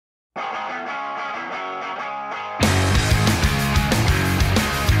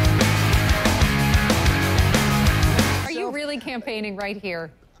campaigning right here.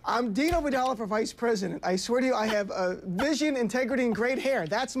 I'm Dean Obeidallah for Vice President. I swear to you, I have vision, integrity, and great hair.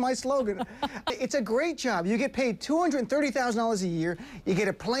 That's my slogan. It's a great job. You get paid $230,000 a year. You get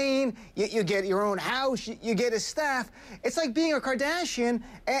a plane. You get your own house. You get a staff. It's like being a Kardashian,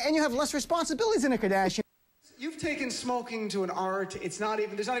 and you have less responsibilities than a Kardashian. You've taken smoking to an art. There's not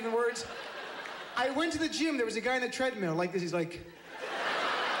even words. I went to the gym. There was a guy on the treadmill like this. He's like,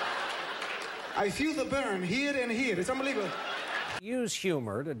 I feel the burn here and here. It's unbelievable. Use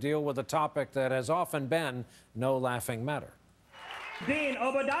humor to deal with a topic that has often been no laughing matter. Dean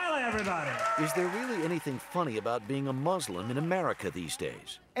Obeidallah, everybody. Is there really anything funny about being a Muslim in America these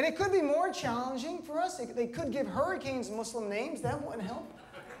days? And it could be more challenging for us. They could give hurricanes Muslim names. That wouldn't help.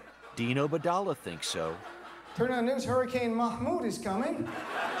 Dean Obeidallah thinks so. Turn on the news, Hurricane Mahmoud is coming.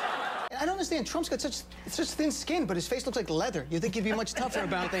 I don't understand. Trump's got such thin skin, but his face looks like leather. You think he'd be much tougher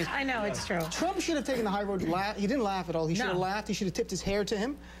about things. I know, it's true. Trump should have taken the high road. He didn't laugh at all. He should have laughed. He should have tipped his hair to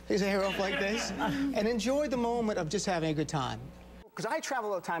him, take his hair off like this, and enjoyed the moment of just having a good time. Because I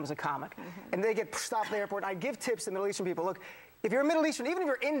travel all the time as a comic, and they get stopped at the airport, and I give tips to Middle Eastern people. Look, if you're Middle Eastern, even if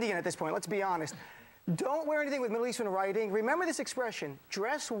you're Indian at this point, let's be honest, don't wear anything with Middle Eastern writing. Remember this expression,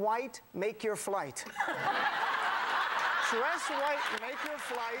 dress white, make your flight. Dress white, make your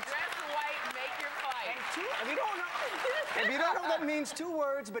flight. Dress white, make your flight. If you don't know, that means 2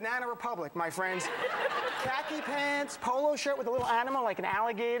 words, Banana Republic, my friends. Khaki pants, polo shirt with a little animal like an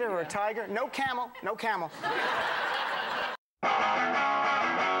alligator or a tiger. No camel, no camel.